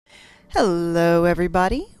Hello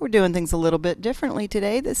everybody. We're doing things a little bit differently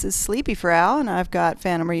today. This is SleepyFrau and I've got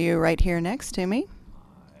Phantom Ryu right here next to me.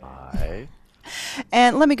 Hi.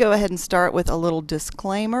 And let me go ahead and start with a little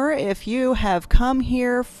disclaimer. If you have come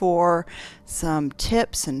here for some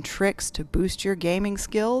tips and tricks to boost your gaming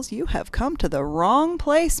skills, you have come to the wrong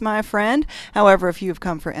place, my friend. However, if you've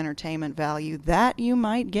come for entertainment value, that you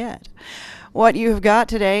might get. What you've got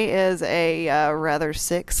today is a rather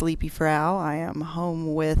sick, sleepy Frau. I am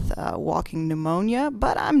home with walking pneumonia,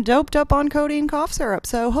 but I'm doped up on codeine cough syrup,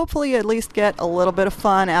 so hopefully you at least get a little bit of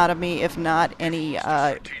fun out of me, if not any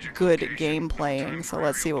good game playing. So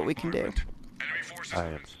let's see what we can do. I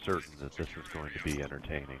am certain that this is going to be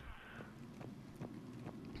entertaining.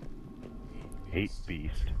 Hate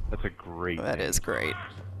Beast. That's a great That name. is great.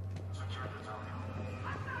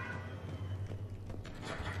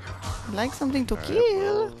 I'd like something to kill.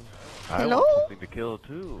 Well, Hello? I want something to kill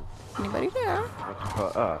too. Anybody there? What's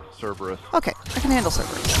it called? Cerberus. Okay, I can handle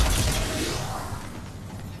servers.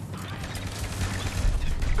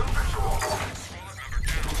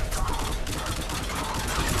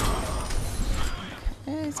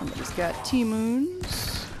 Okay, somebody's got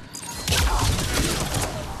T-Moons.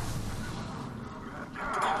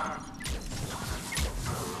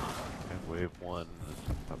 And wave one is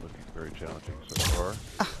not looking very challenging so far.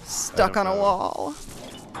 Stuck on a wall.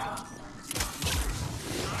 I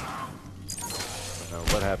don't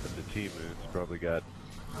know what happened to T-Moons. Probably got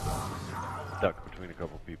stuck between a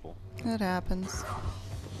couple people. It happens.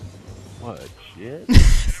 What? Shit?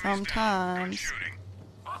 Sometimes.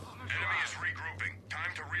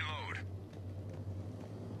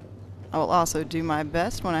 I will also do my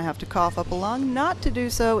best when I have to cough up a lung not to do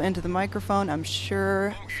so into the microphone. I'm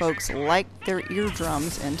sure folks like their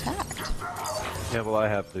eardrums intact. Yeah, well, I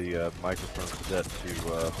have the microphone set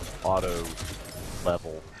to auto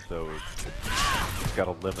level, so it's got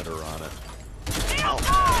a limiter on it.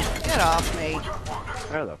 Get off me.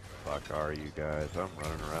 Where the fuck are you guys? I'm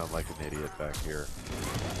running around like an idiot back here.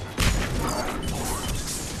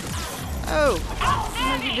 Oh,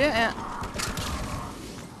 no you didn't.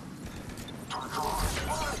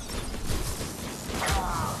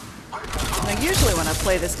 Now usually when I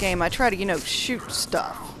play this game I try to, shoot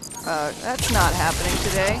stuff. That's not happening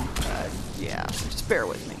today. Yeah, just bear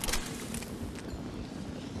with me.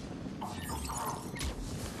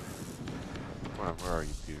 Where are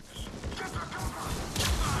you, Pukes?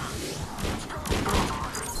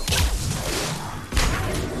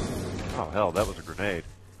 Oh, hell, that was a grenade.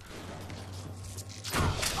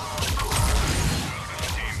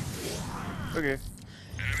 Okay.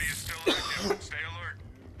 Enemy is still active. Stay alert.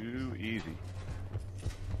 Too easy.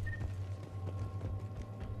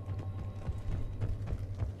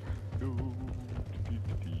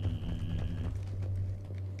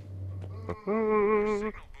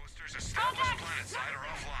 Signal boosters established planet side are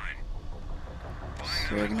offline.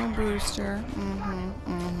 Signal booster.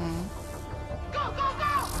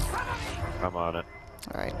 I'm on it.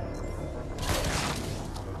 Alright.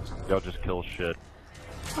 Y'all just kill shit.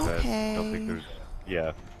 Okay. I don't think there's...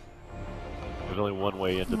 Yeah. There's only one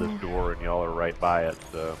way into this door and y'all are right by it,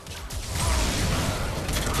 so...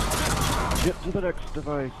 Get to the next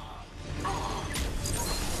device.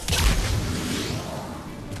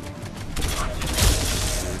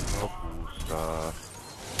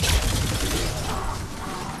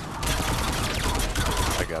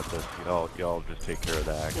 I got this. Y'all just take care of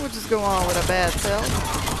that. We'll just go on with a bad self.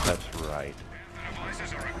 That's right.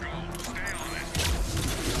 Devices are at go. Stay on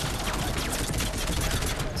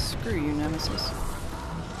it. Screw you, Nemesis.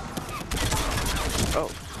 Oh,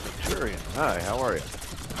 Centurion. Hi, how are you?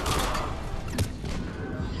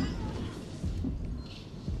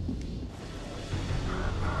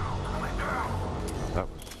 That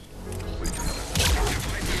was...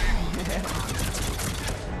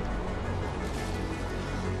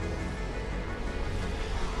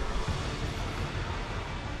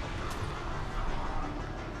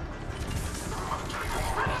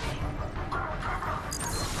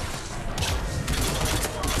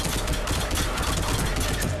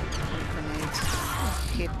 Grenades.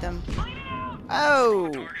 Keep them.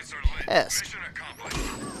 Oh! Targets are lit. Pissed. Mission accomplished.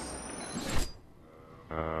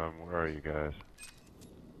 Where are you guys?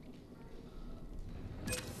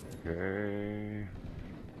 Okay...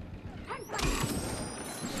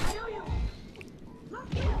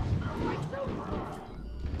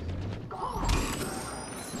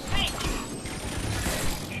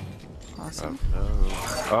 Awesome. no.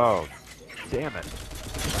 Oh, damn it.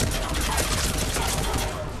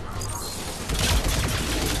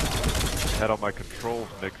 Had all my controls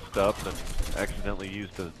mixed up and accidentally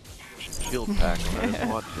used a shield pack when I didn't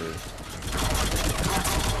want to.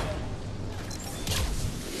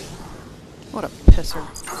 What a pisser.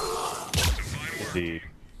 Indeed.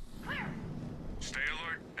 Stay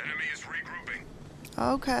alert. Enemy is regrouping.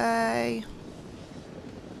 Okay.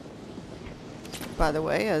 By the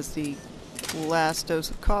way, as the last dose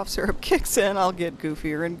of cough syrup kicks in, I'll get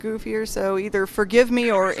goofier and goofier, so either forgive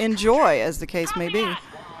me or enjoy, as the case may be.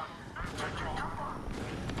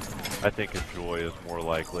 I think enjoy is more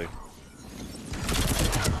likely.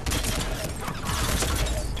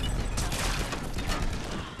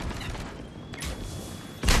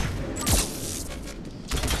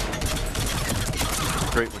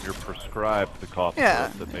 It's great when you're prescribed the cough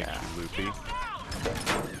syrup that makes you loopy.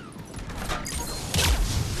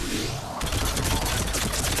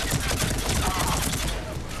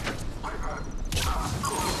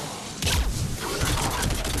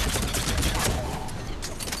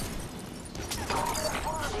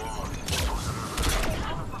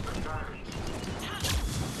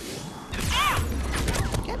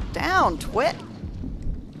 Get down, twit!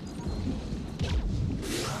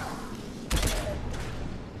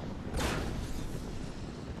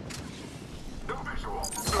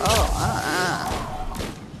 Oh,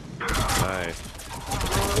 Nice.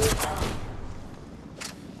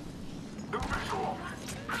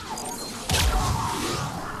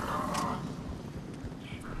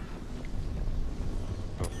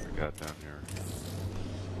 What else we got down here?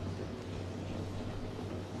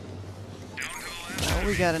 Oh,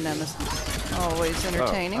 we got a nemesis. Always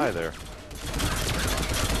entertaining. Oh, hi there.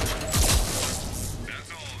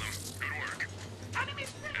 That's all of them. Good work. Enemy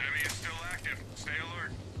is still active. Stay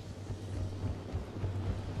alert.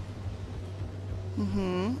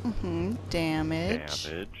 Damage.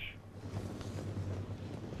 Damage.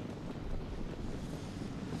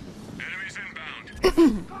 Enemies inbound.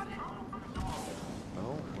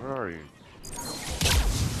 Oh, where are you?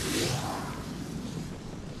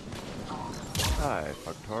 Hi,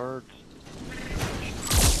 fucktards.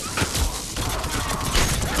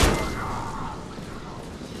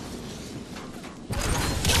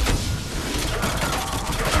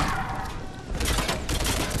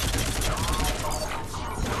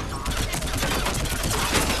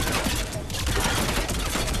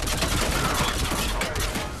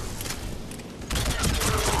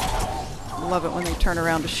 'Love it when they turn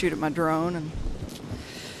around to shoot at my drone and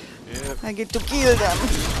Yep. I get to kill them.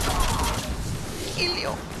 Kill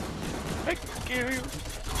you. I can kill you.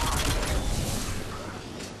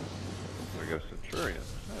 I got a Centurion.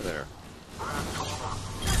 Hi there.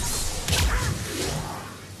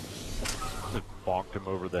 Just bonked him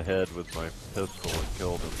over the head with my pistol and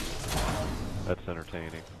killed him. That's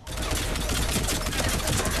entertaining.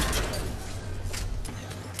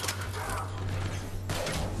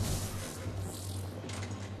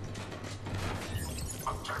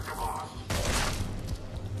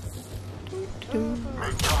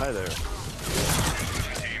 Hi there.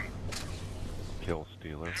 Kill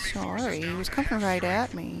stealer. Sorry, he was coming right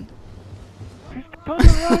at me. He's coming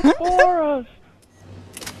right for us!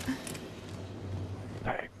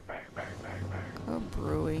 Bang, bang, bang, bang, bang. Oh,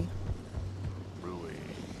 Brewy. Rui.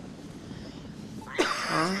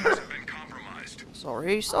 Have been compromised.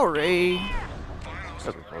 Sorry, sorry.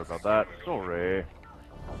 Doesn't sorry about that. Sorry.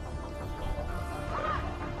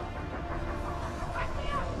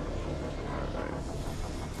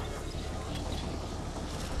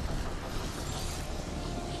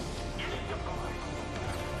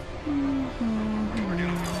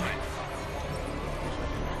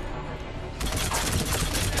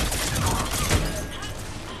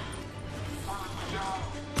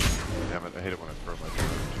 Damn it, I hate it when I throw my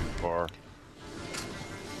drone too far.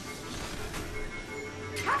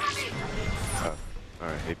 Oh,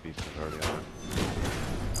 alright, hate beast is already on it.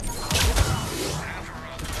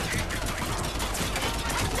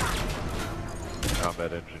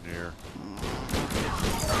 Combat engineer.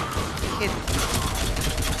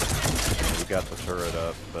 We got the turret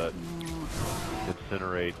up, but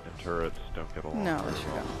incinerate and turrets don't get along. No, they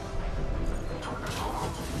sure don't.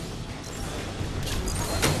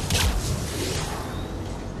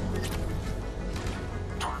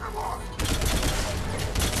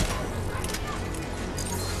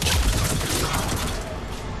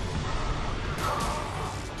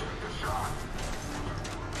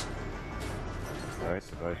 Alright,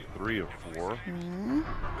 device 3 of 4.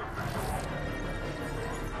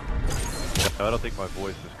 I don't think my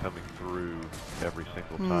voice is coming through every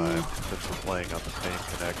single time. Since we're playing on the same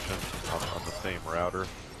connection, on the same router,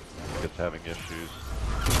 it's having issues.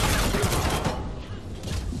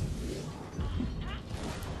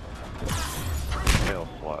 Mail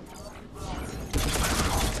slot.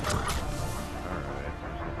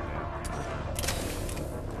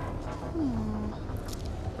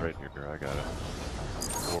 Alright, right in your Here, I got it.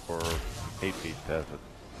 Or 8 beast has it.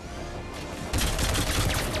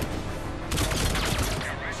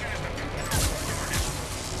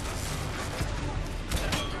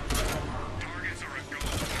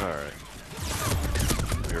 Alright.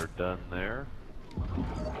 We are done there.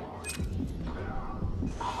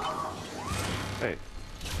 Hey.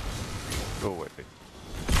 Go away.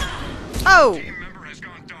 Oh! Team member has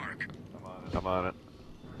gone dark. I'm on it.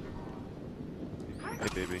 Hey,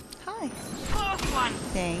 baby. Hi. Close one.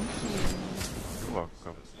 Thank you. You're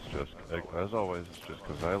welcome. It's just, as always, it's just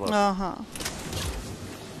because I love you. Uh-huh.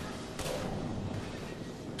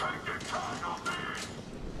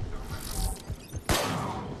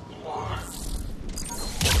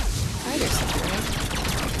 Hi there, security.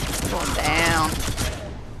 Going down.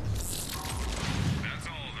 That's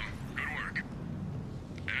all of them. Good work.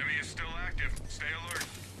 Enemy is still active. Stay alert.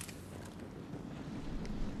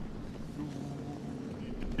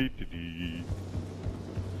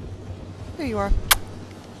 There you are.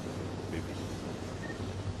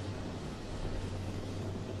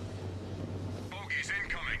 Bogeys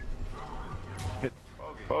incoming. Hit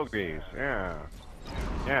bogeys, yeah.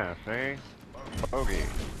 Yeah, see? Bogey.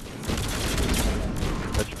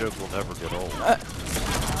 That joke will never get old.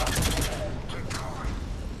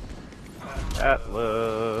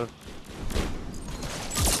 Atlas.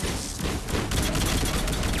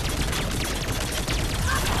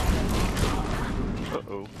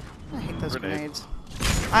 Uh-oh. I hate those Grenades.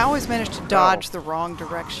 grenades. I always manage to dodge the wrong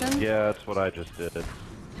direction. Yeah, that's what I just did. It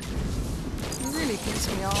really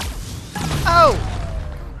pisses me off. Oh!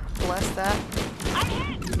 Bless that.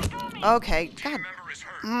 Okay. God. Team member is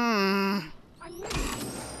hurt.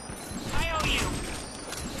 I owe you.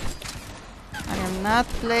 I am not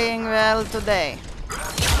playing well today.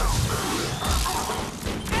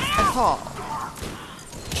 At all.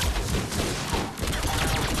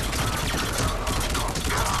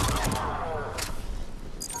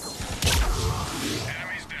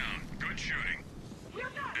 Enemy's down. Good shooting.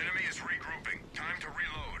 Enemy is regrouping. Time to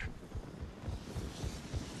reload.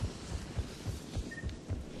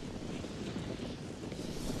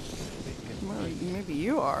 Well, maybe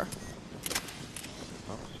you are.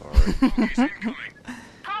 I'm sorry. Bogeys incoming.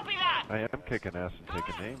 Copy that. I am kicking ass and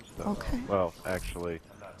taking names, though. Okay. Well, actually,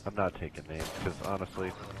 I'm not taking names, because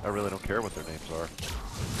honestly, I really don't care what their names are.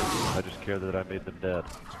 I just care that I made them dead.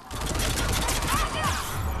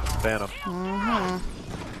 Phantom. Mm-hmm.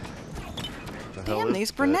 The hell Damn, is these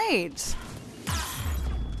that? grenades.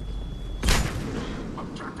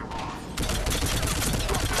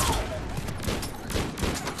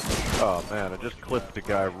 Oh man, I just clipped the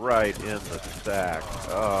guy right in the sack.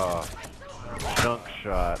 Oh, junk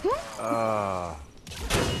shot. Ah,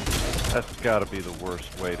 that's gotta be the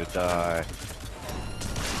worst way to die.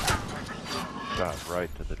 Shot right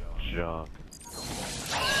to the junk.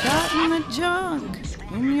 Shot in the junk.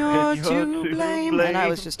 And you're And to you're to blame. And I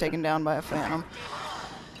was blame. just taken down by a phantom.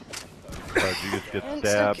 Did you just get Instant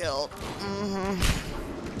stabbed? kill. Mm-hmm.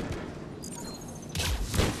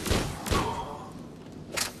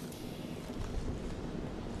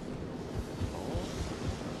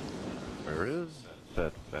 Where is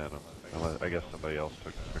said phantom? I guess somebody else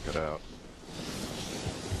took it out.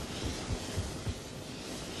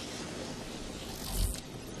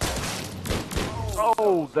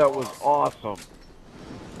 Oh, that was awesome.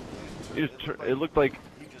 It looked like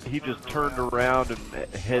he just turned around and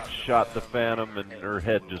headshot the phantom and her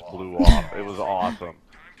head just blew off. It was awesome.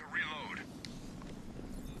 Time to reload.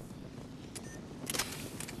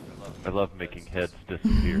 I love making heads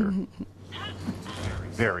disappear.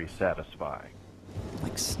 Very satisfying.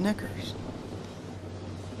 Like Snickers.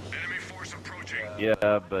 Enemy force approaching.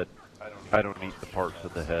 Yeah, but I don't eat the parts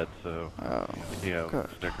of the head, so Oh, you know, good.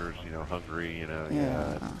 Snickers, you know, hungry, you know,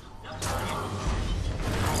 Yeah.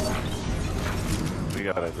 We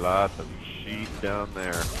got a lot of sheep down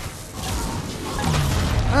there.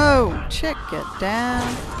 Oh, chick, get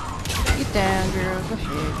down. Get down, girl. Go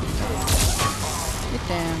ahead. Get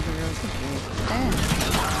down, girl. Go ahead. Get down.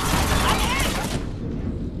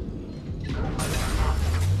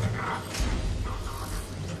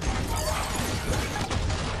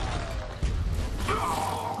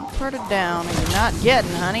 Put it down, and you're not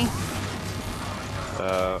getting, honey.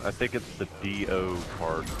 I think it's the DO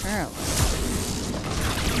part. Apparently.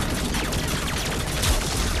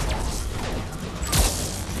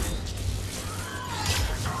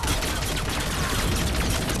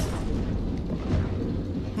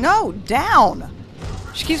 No, down!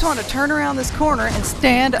 She keeps wanting to turn around this corner and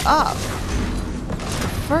stand up.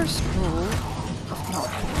 First rule of not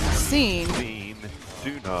being seen. Scene,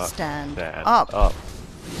 do not Stand stand up.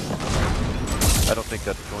 I don't think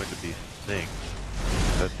that's going to be synced.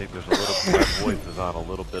 I think there's a little, my voice is on a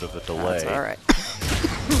little bit of a delay. That's alright.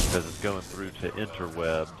 Because it's going through to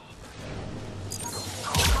interwebs.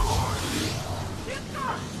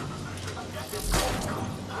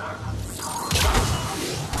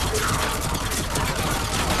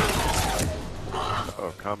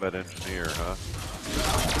 Oh, combat engineer, huh?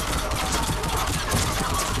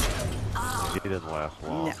 He didn't last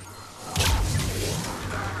long. No.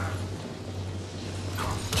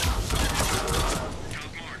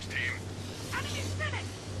 Top marks, team. Enemy spinning.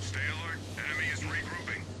 Stay alert. Enemy is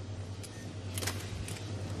regrouping.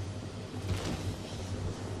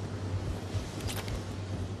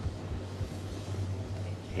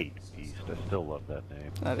 Hate Beast. I still love that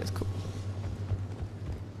name. That is cool.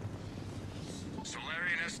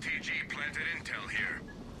 Solarian STG planted intel here.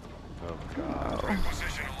 Oh god.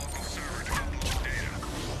 Requisition a local server to upload data.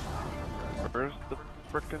 Where's the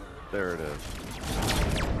frickin'... There it is.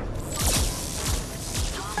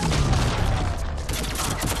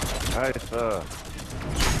 Nice,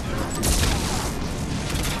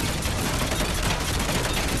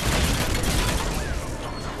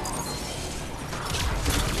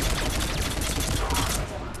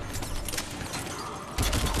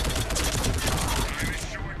 Time is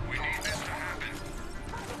short. We need this to happen.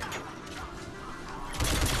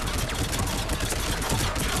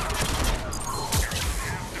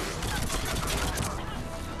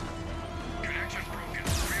 Connection broken.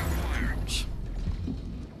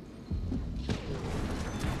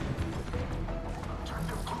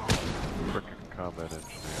 Reacquire. frickin' combat engineer.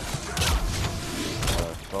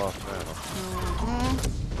 Soft metal.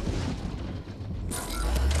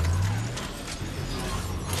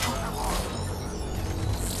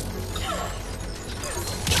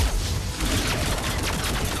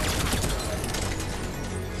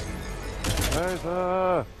 Nice,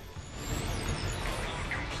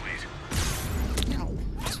 Complete. Ow.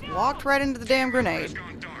 Just walked right into the damn It's grenade.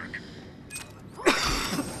 gone dark.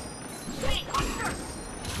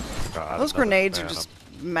 God, Those another grenades are phantom. just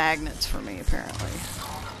magnets for me, apparently.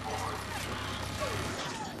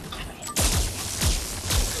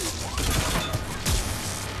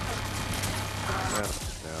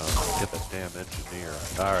 Now, get that damn engineer.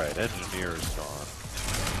 Alright, engineer is gone.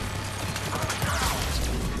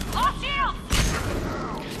 Lost shield.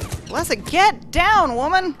 Blessed, get down,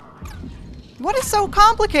 woman! What is so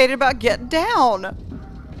complicated about get down?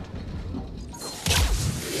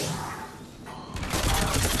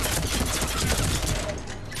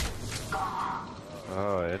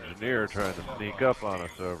 Oh, engineer trying to sneak up on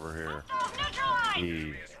us over here. Neutralized.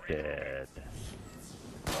 He's dead.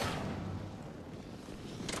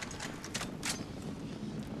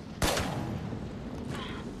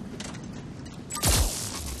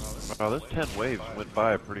 Wow, those 10 waves went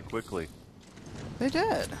by pretty quickly. They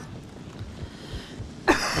did.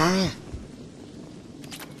 Rendezvous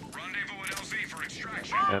at LZ for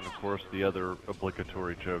extraction. And of course, the other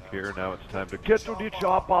obligatory joke here. Now it's time to get to the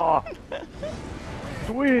chopper!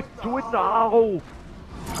 Do it! Do it now!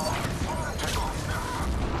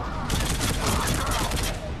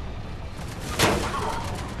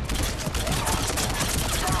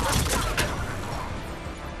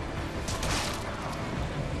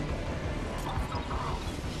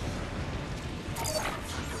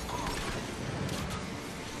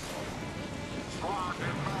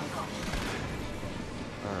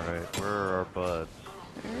 Alright, where are our buds?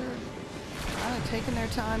 They're kind of taking their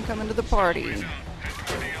time coming to the party. Head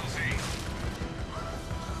toward the LZ.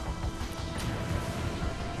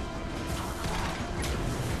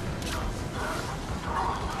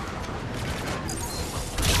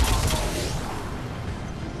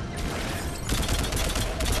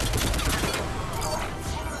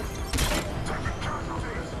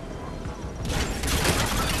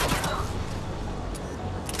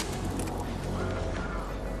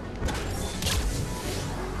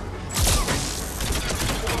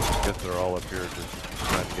 Guess they're all up here just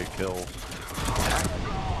trying to get kills.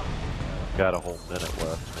 Got a whole minute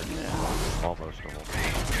left. Maybe almost a whole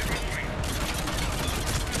minute.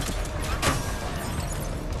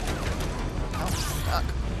 Oh, fuck.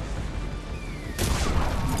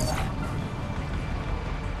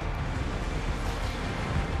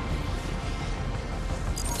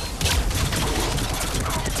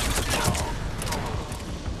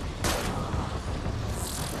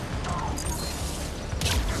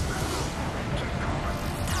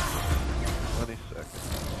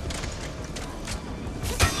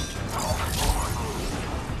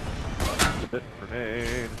 Hit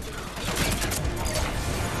grenade.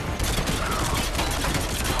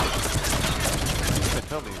 Hey,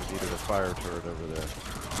 tell me you needed a fire turret over there.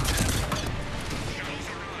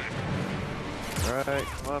 Alright,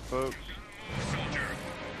 come on, folks. Soldier.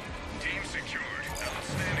 Team secured.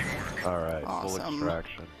 Outstanding work. Alright, full Awesome.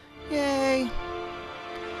 extraction. Yay.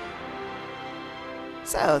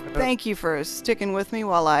 So, thank you for sticking with me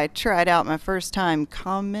while I tried out my first time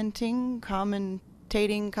commentating,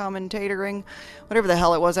 whatever the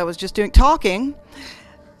hell it was I was just doing, talking.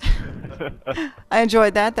 I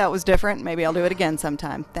enjoyed that. That was different. Maybe I'll do it again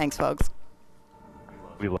sometime. Thanks, folks.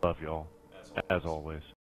 We love y'all, as always.